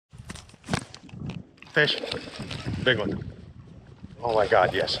Fish. Big one. Oh my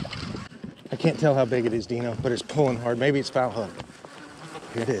God, yes. I can't tell how big it is, Dino, but it's pulling hard. Maybe it's foul hook.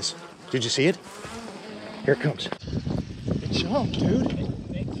 Here it is. Did you see it? Here it comes. It jumped, dude.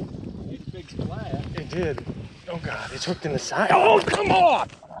 It's big splash. It did. Oh God, it's hooked in the side. Oh, come on!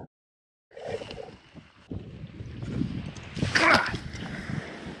 God.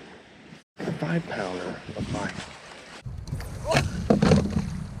 A 5-pounder of fine.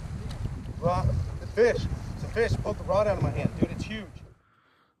 Rod, the fish. It's a fish. Pulled the rod out of my hand, dude. It's huge.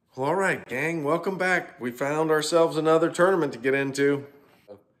 Well, all right, gang, welcome back. We found ourselves another tournament to get into.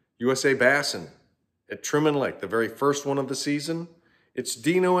 USA Bassin at Truman Lake, the very first one of the season. It's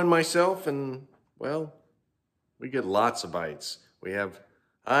Dino and myself, and, well, we get lots of bites.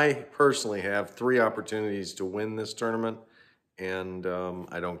 I personally have 3 opportunities to win this tournament, and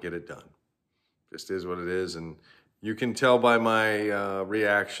I don't get it done. Just is what it is, and you can tell by my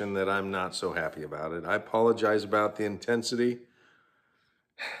reaction that I'm not so happy about it. I apologize about the intensity.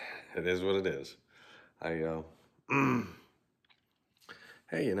 It is what it is. Hey,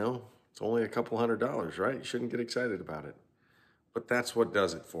 you know, it's only a couple $100, right? You shouldn't get excited about it. But that's what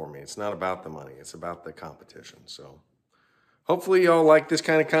does it for me. It's not about the money. It's about the competition. So hopefully y'all like this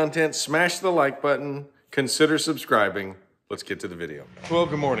kind of content. Smash the like button. Consider subscribing. Let's get to the video. Well,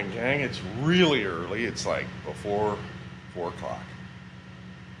 good morning, gang. It's really early. It's like before 4 o'clock.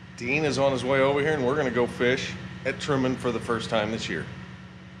 Dean is on his way over here, and we're going to go fish at Truman for the first time this year.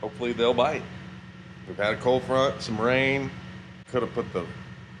 Hopefully they'll bite. We've had a cold front, some rain. Could have put the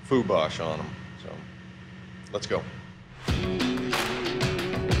foobosh on them. So let's go.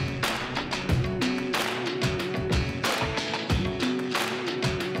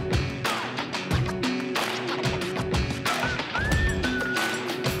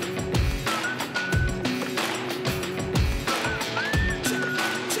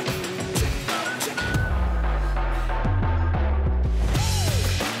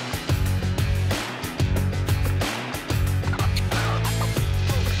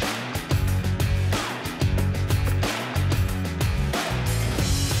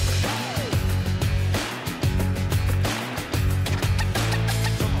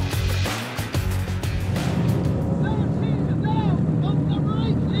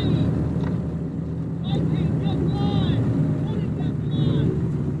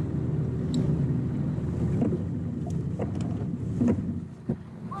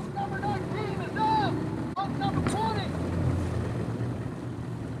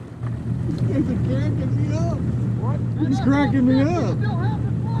 He's cracking me up.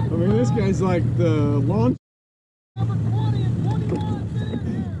 I mean, this guy's like the launch. Number 20 and 21, get in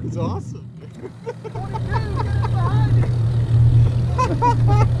here. It's awesome. 22, get in behind him.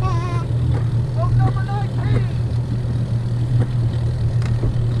 Boat number 19.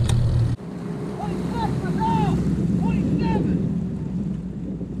 26 is out. 27.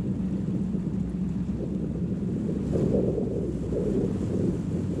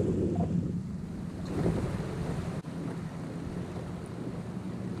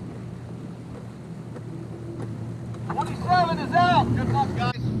 Is out. Good luck,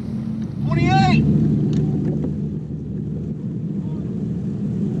 guys. 28.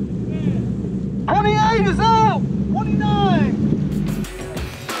 28 is out. 29.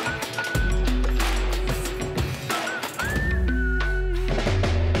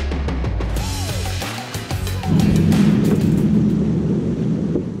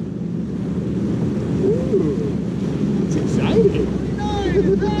 Ooh, it's exciting. 29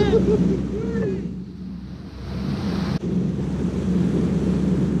 is out.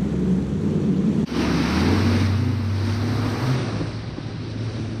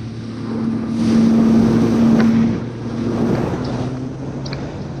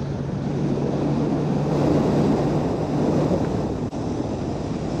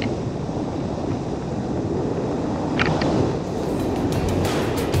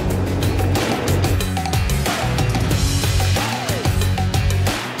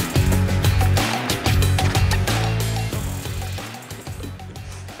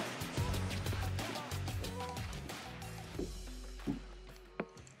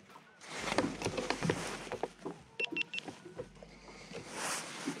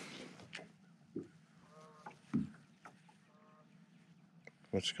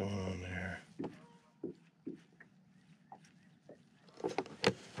 What's going on there?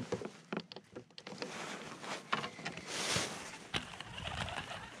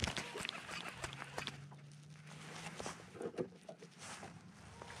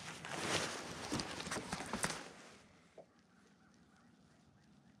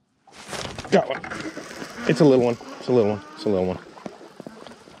 Got one. It's a little one. It's a little one. It's a little one.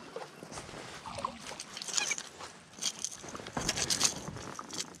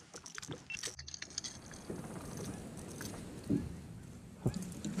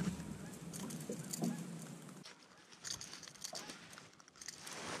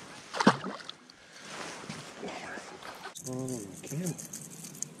 on the camera.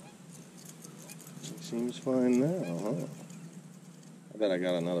 She seems fine now, huh? I bet I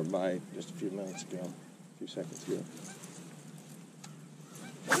got another bite just a few minutes ago, a few seconds ago.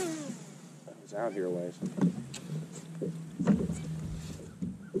 I was out here a ways.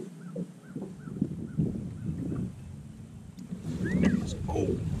 Oh!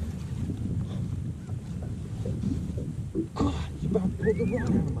 God, you about to pull the rod out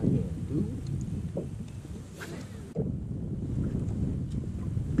of my hand, dude.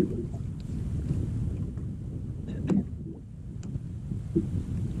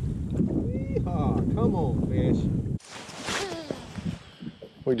 Yeehaw, come on, fish.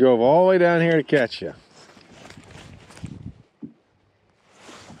 We drove all the way down here to catch you.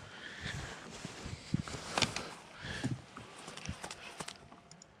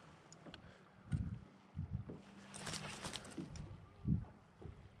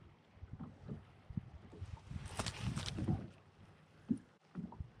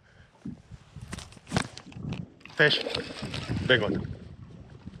 Fish. Big one.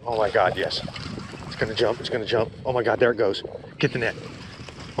 Oh my God, yes. It's gonna jump, it's gonna jump. Oh my God, there it goes. Get the net.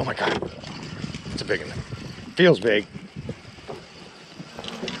 Oh my God. It's a big one. Feels big.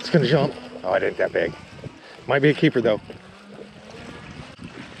 It's gonna jump. Oh, it ain't that big. Might be a keeper though.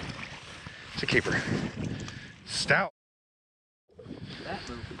 It's a keeper. Stout.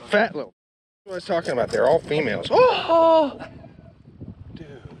 Fat little. What I was talking about, they're all females. Oh! Dude,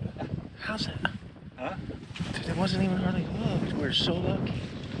 how's that? Huh? Dude, it wasn't even hardly hooked. We're so lucky.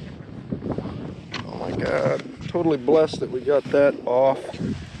 Oh my God. Totally blessed that we got that off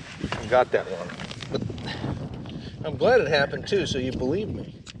and got that one. But I'm glad it happened too, so you believe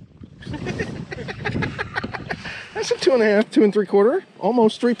me. That's a 2.5, 2 3/4,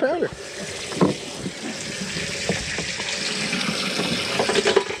 almost 3 pounder.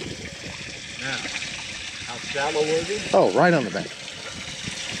 Now, how shallow was it? Oh, right on the bank.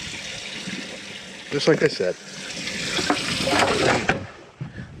 Just like I said.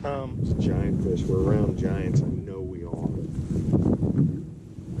 It's a giant fish. We're around giants. I know we are.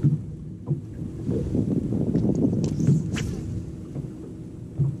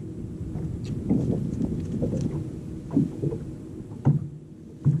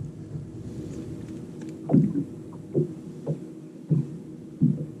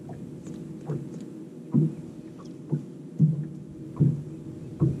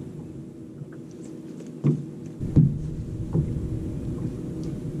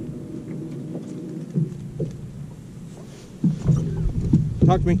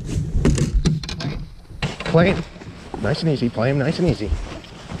 Talk to me. Play it. Nice and easy. Play him nice and easy.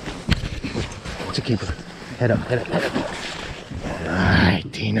 It's a keeper. Head up, head up, head up. All right,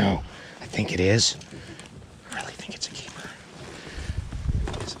 Dino. I think it is. I really think it's a keeper.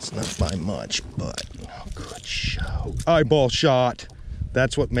 It's not by much, but good show. Eyeball shot.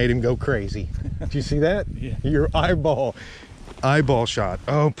 That's what made him go crazy. Did you see that? Yeah. Your eyeball shot.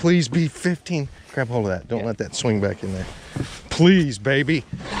 Oh, please be 15. Grab hold of that. Don't let that swing back in there. Please, baby.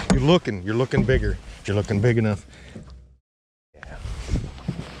 You're looking bigger. You're looking big enough. Yeah.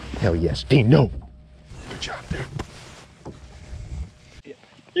 Hell yes. Dino. Good job, dude. Yeah.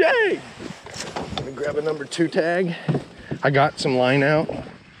 Yay! Let me grab a number 2 tag. I got some line out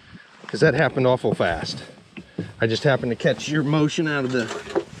because that happened awful fast. I just happened to catch your motion out of the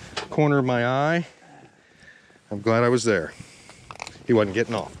corner of my eye. I'm glad I was there. He wasn't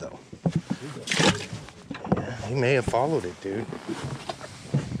getting off though. Yeah, he may have followed it, dude.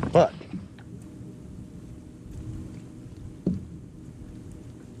 But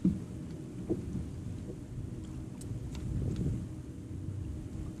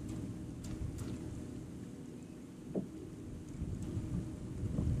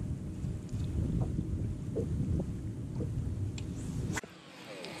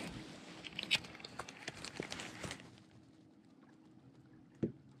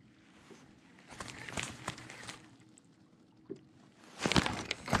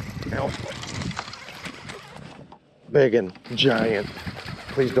now, big and giant.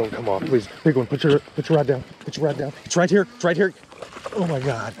 Please don't come off. Please, big one. Put your rod down. Put your rod down. It's right here. It's right here. Oh my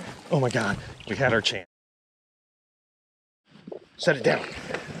God. Oh my God. We had our chance. Set it down.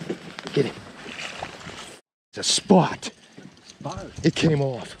 Get it. It's a spot. It came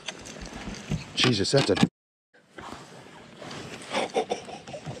off. Jesus, that's a.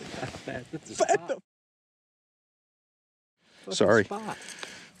 That's a Fat spot. Sorry. Spot.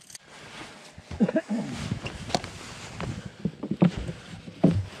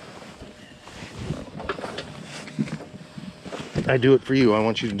 I do it for you. I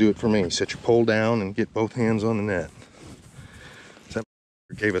want you to do it for me. Set your pole down and get both hands on the net. That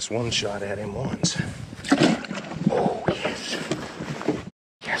gave us one shot at him once. Oh, yeah.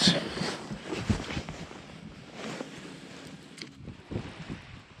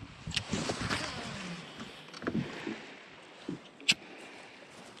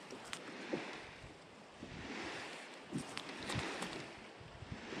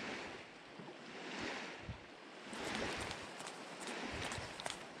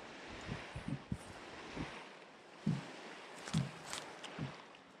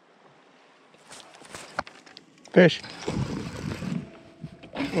 Fish.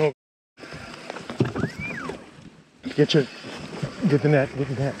 Oh. Get the net, get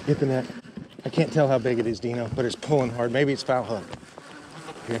the net, get the net. I can't tell how big it is, Dino, but it's pulling hard. Maybe it's foul hook.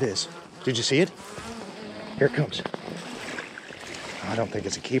 Here it is. Did you see it? Here it comes. I don't think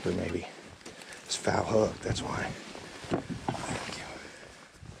it's a keeper, maybe. It's foul hook, that's why. Thank you.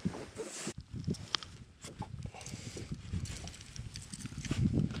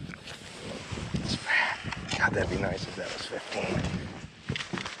 It's fat. God, that'd be nice if that was 15.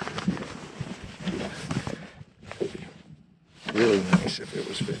 Really nice if it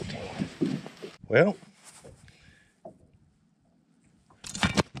was 15. Well, I'm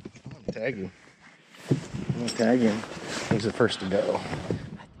gonna tag him. I'm gonna tag him. He's the first to go.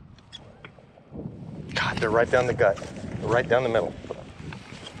 God, they're right down the gut. They're right down the middle.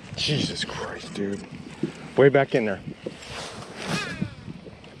 Jesus Christ, dude. Way back in there.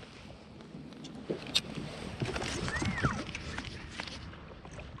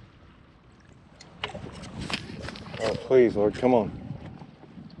 Oh, please, Lord, come on.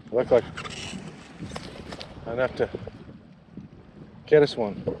 Look like enough to get us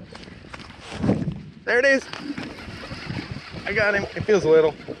one. There it is. I got him. It feels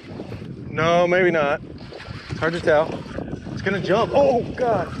little. No, maybe not. It's hard to tell. It's gonna jump. Oh,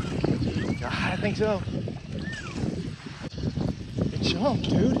 God. I think so. It jumped,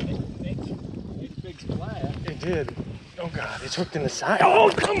 dude. It big splash. It did. Oh, God. It's hooked in the side. Oh,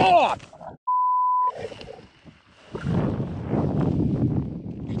 come on!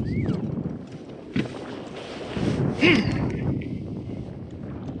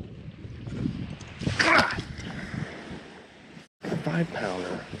 God.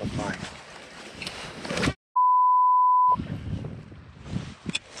 5-pounder of fire.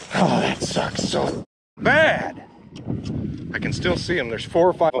 Oh, that sucks so bad. I can still see them. There's 4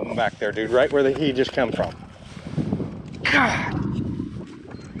 or 5 of them back there, dude, right where he just come from. God.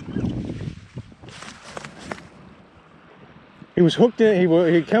 He was hooked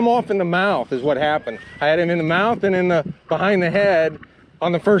in, he came off in the mouth is what happened. I had him in the mouth and in the behind the head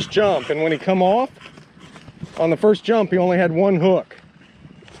on the first jump. And when he come off, on the first jump, he only had 1 hook.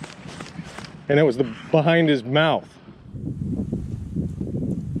 And it was behind his mouth.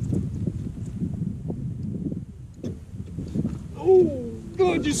 Oh,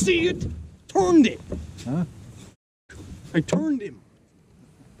 God, you see it? Turned it. Huh? I turned him.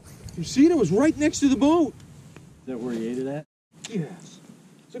 You see it? It was right next to the boat. Is that where he ate it at? Yes.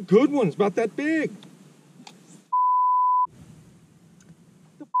 It's a good one. It's about that big.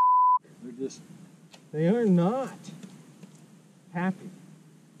 They are not happy.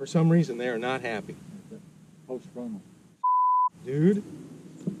 For some reason, they are not happy. Post-frontal. Dude.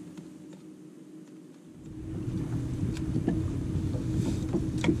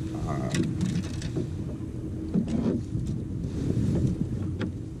 I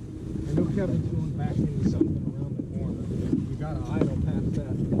know Kevin's going back into something around the corner. We got to idle past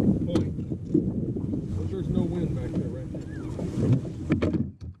that point. But there's no wind back there right now.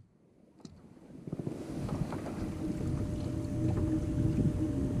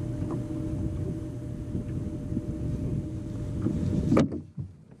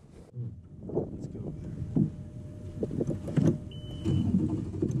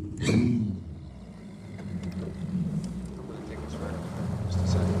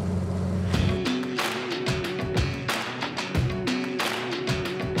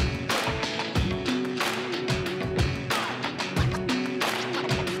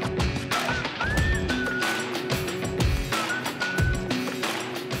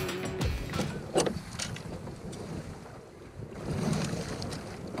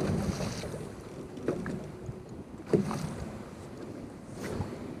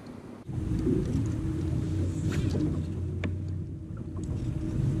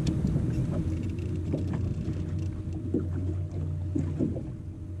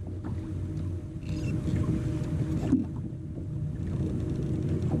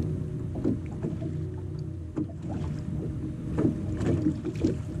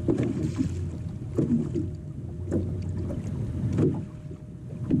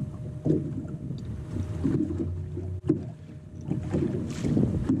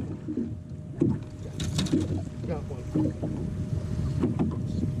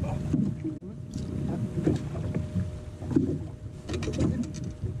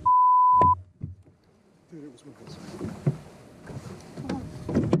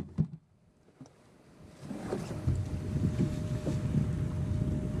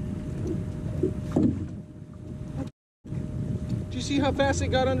 Do you see how fast it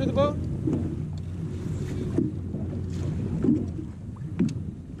got under the boat?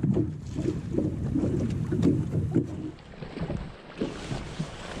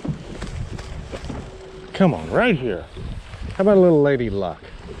 Come on, right here. How about a little lady luck?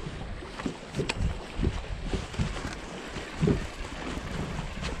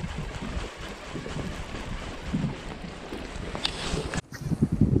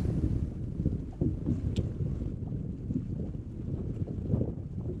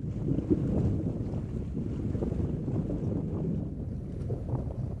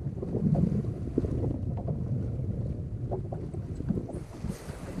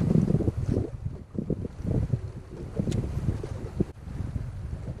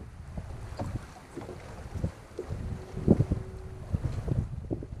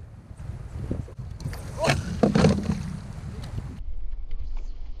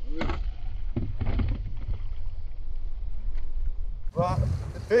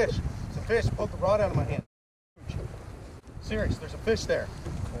 The fish. It's a fish. Pulled the rod out of my hand. Serious, there's a fish there.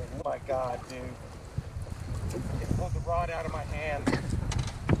 Oh my God, dude. It pulled the rod out of my hand.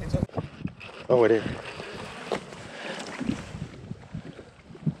 Oh, it is.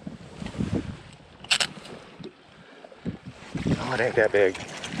 Oh, it ain't that big.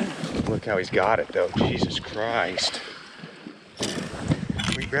 Look how he's got it, though. Jesus Christ.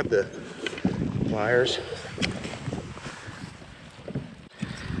 We grab the pliers.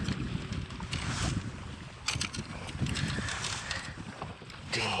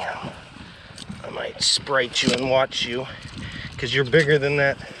 Damn. I might sprite you and watch you, because you're bigger than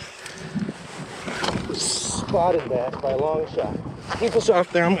that spotted bass by a long shot. Keep us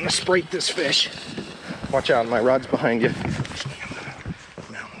off there. I'm going to sprite this fish. Watch out, my rod's behind you.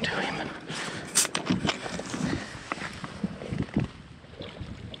 Mountain to him.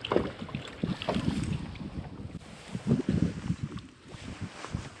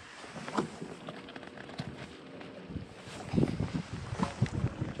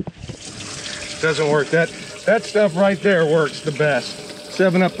 Doesn't work. That stuff right there works the best.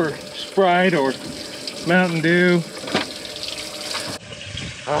 7-Up or Sprite or Mountain Dew.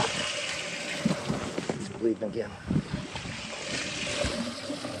 Oh, it's bleeding again.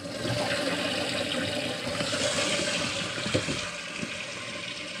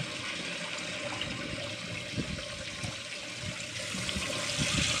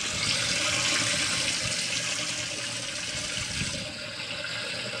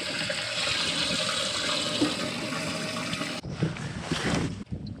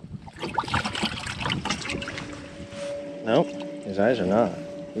 Nope, his eyes are not.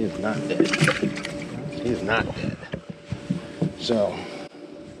 He is not dead. He is not dead. So,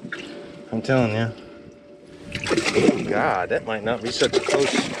 I'm telling you. Oh God, that might not be such a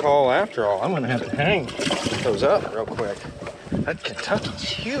close call after all. I'm gonna have to hang those up real quick. That Kentucky's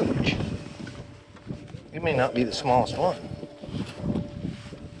huge. It may not be the smallest one.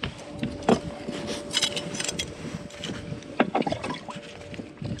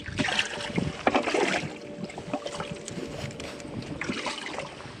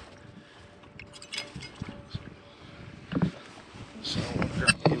 So I'll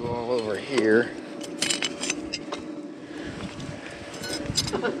drop you all over here.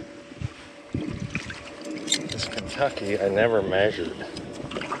 This Kentucky, I never measured.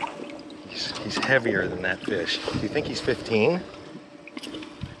 He's heavier than that fish. Do you think he's 15?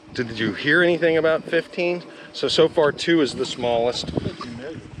 Did you hear anything about 15? So far 2 is the smallest.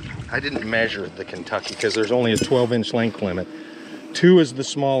 I didn't measure the Kentucky because there's only a 12-inch length limit. 2 is the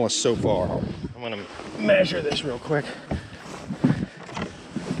smallest so far. I'm gonna measure this real quick.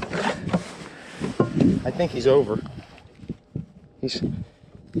 I think he's over. He's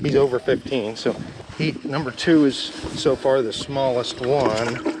over 15. So number 2 is so far the smallest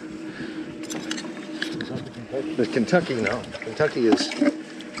one. The Kentucky, no. Kentucky is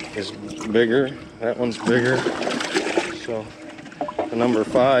bigger. That one's bigger. So the number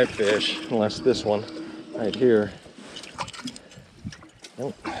 5 fish, unless this one right here.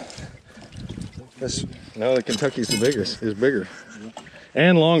 Nope. No, the Kentucky's the biggest. Is bigger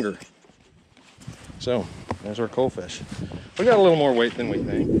and longer. So there's our coal fish. We got a little more weight than we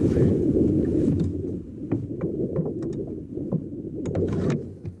think.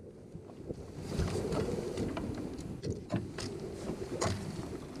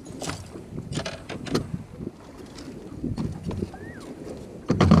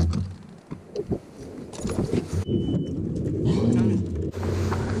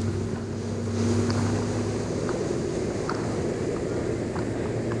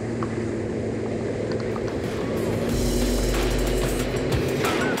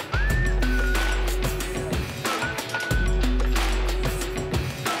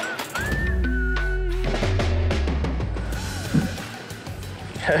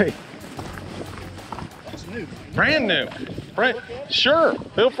 Hey. That's new. Brand new. Sure,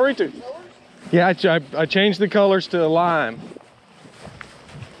 feel free to. Yeah, I changed the colors to lime.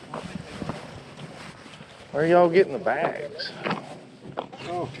 Where are y'all getting the bags?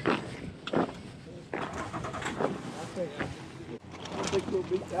 Oh.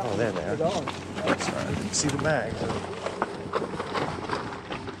 Oh, there they are. That's right. I didn't see the bags.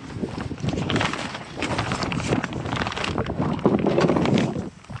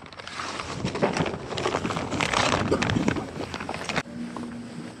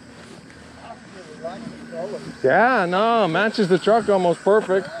 Yeah, no, matches the truck almost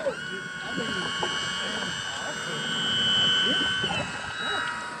perfect.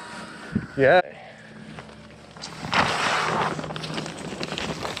 Yeah.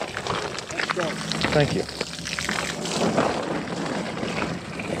 Thank you.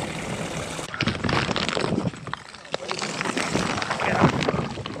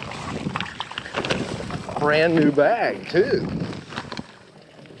 Brand new bag, too.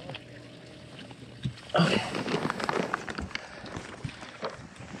 Okay.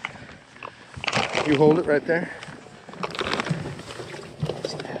 You hold it right there.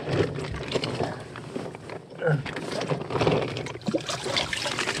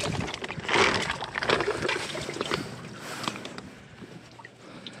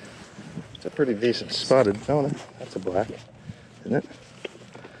 It's a pretty decent spotted felony. That's a black, isn't it?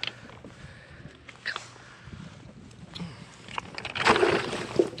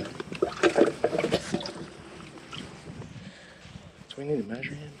 Do we need a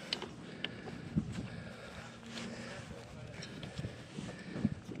measure in?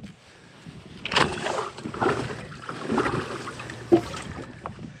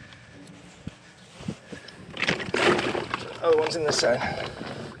 Other one's in this side.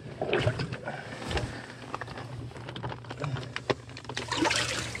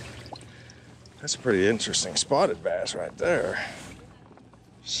 That's a pretty interesting spotted bass right there.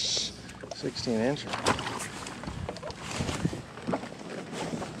 16 incher.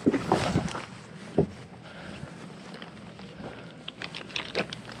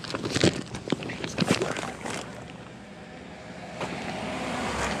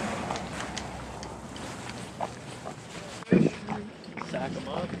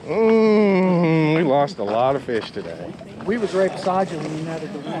 We lost a lot of fish today. We was right beside you when you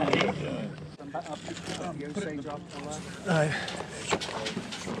netted the one. Right.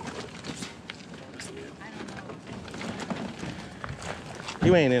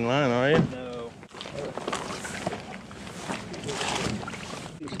 You ain't in line, are you? No.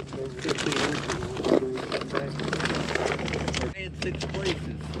 They had 6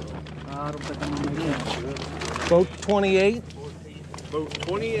 places. I don't think I'm gonna make it. Boat 28. Boat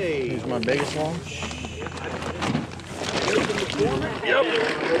 28. Here's my biggest one. Yep.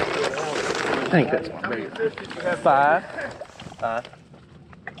 I think that's my biggest. 5. 5.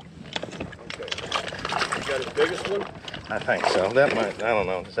 Okay. You got his biggest one? I think so. That might, I don't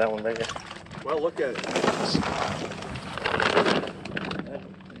know. Is that one bigger? Well, look at it.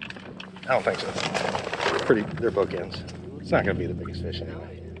 I don't think so. Pretty, they're bookends. It's not going to be the biggest fish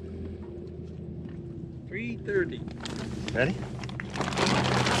anyway. 330. Ready?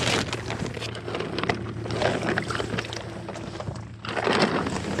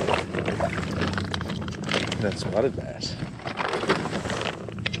 That spotted bass.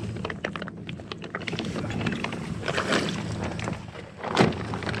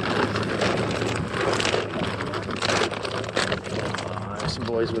 There's some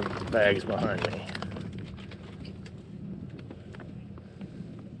boys with bags behind me.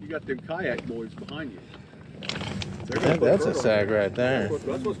 You got them kayak boys behind you. That's a sag right there.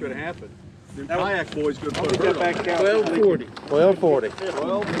 That's what's going to happen. Them kayak boys going to put a back hurt out. 1240. 1240.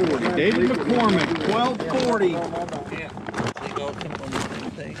 1240. David McCormick, 1240.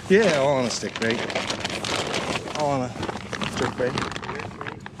 Yeah, all on a stick bait. All on a stick bait.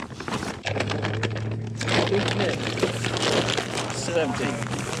 17.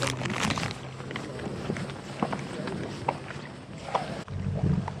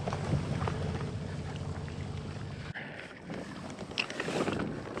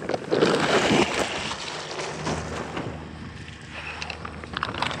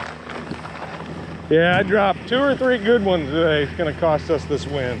 Yeah, I dropped 2 or 3 good ones today. It's gonna cost us this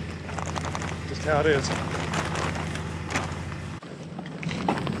win. Just how it is.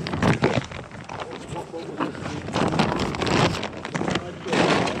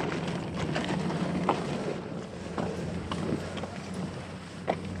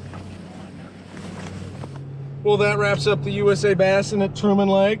 Well, that wraps up the USA Bassin at Truman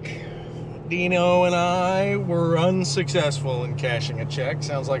Lake. Dino and I were unsuccessful in cashing a check.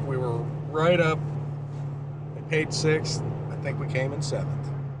 Sounds like we were right up. We paid 6th. I think we came in 7th.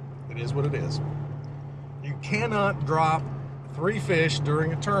 It is what it is. You cannot drop 3 fish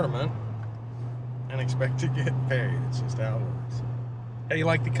during a tournament and expect to get paid. It's just how it works. Hey, you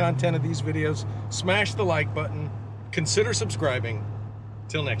like the content of these videos? Smash the like button. Consider subscribing.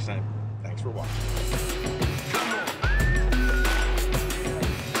 Till next time, thanks for watching.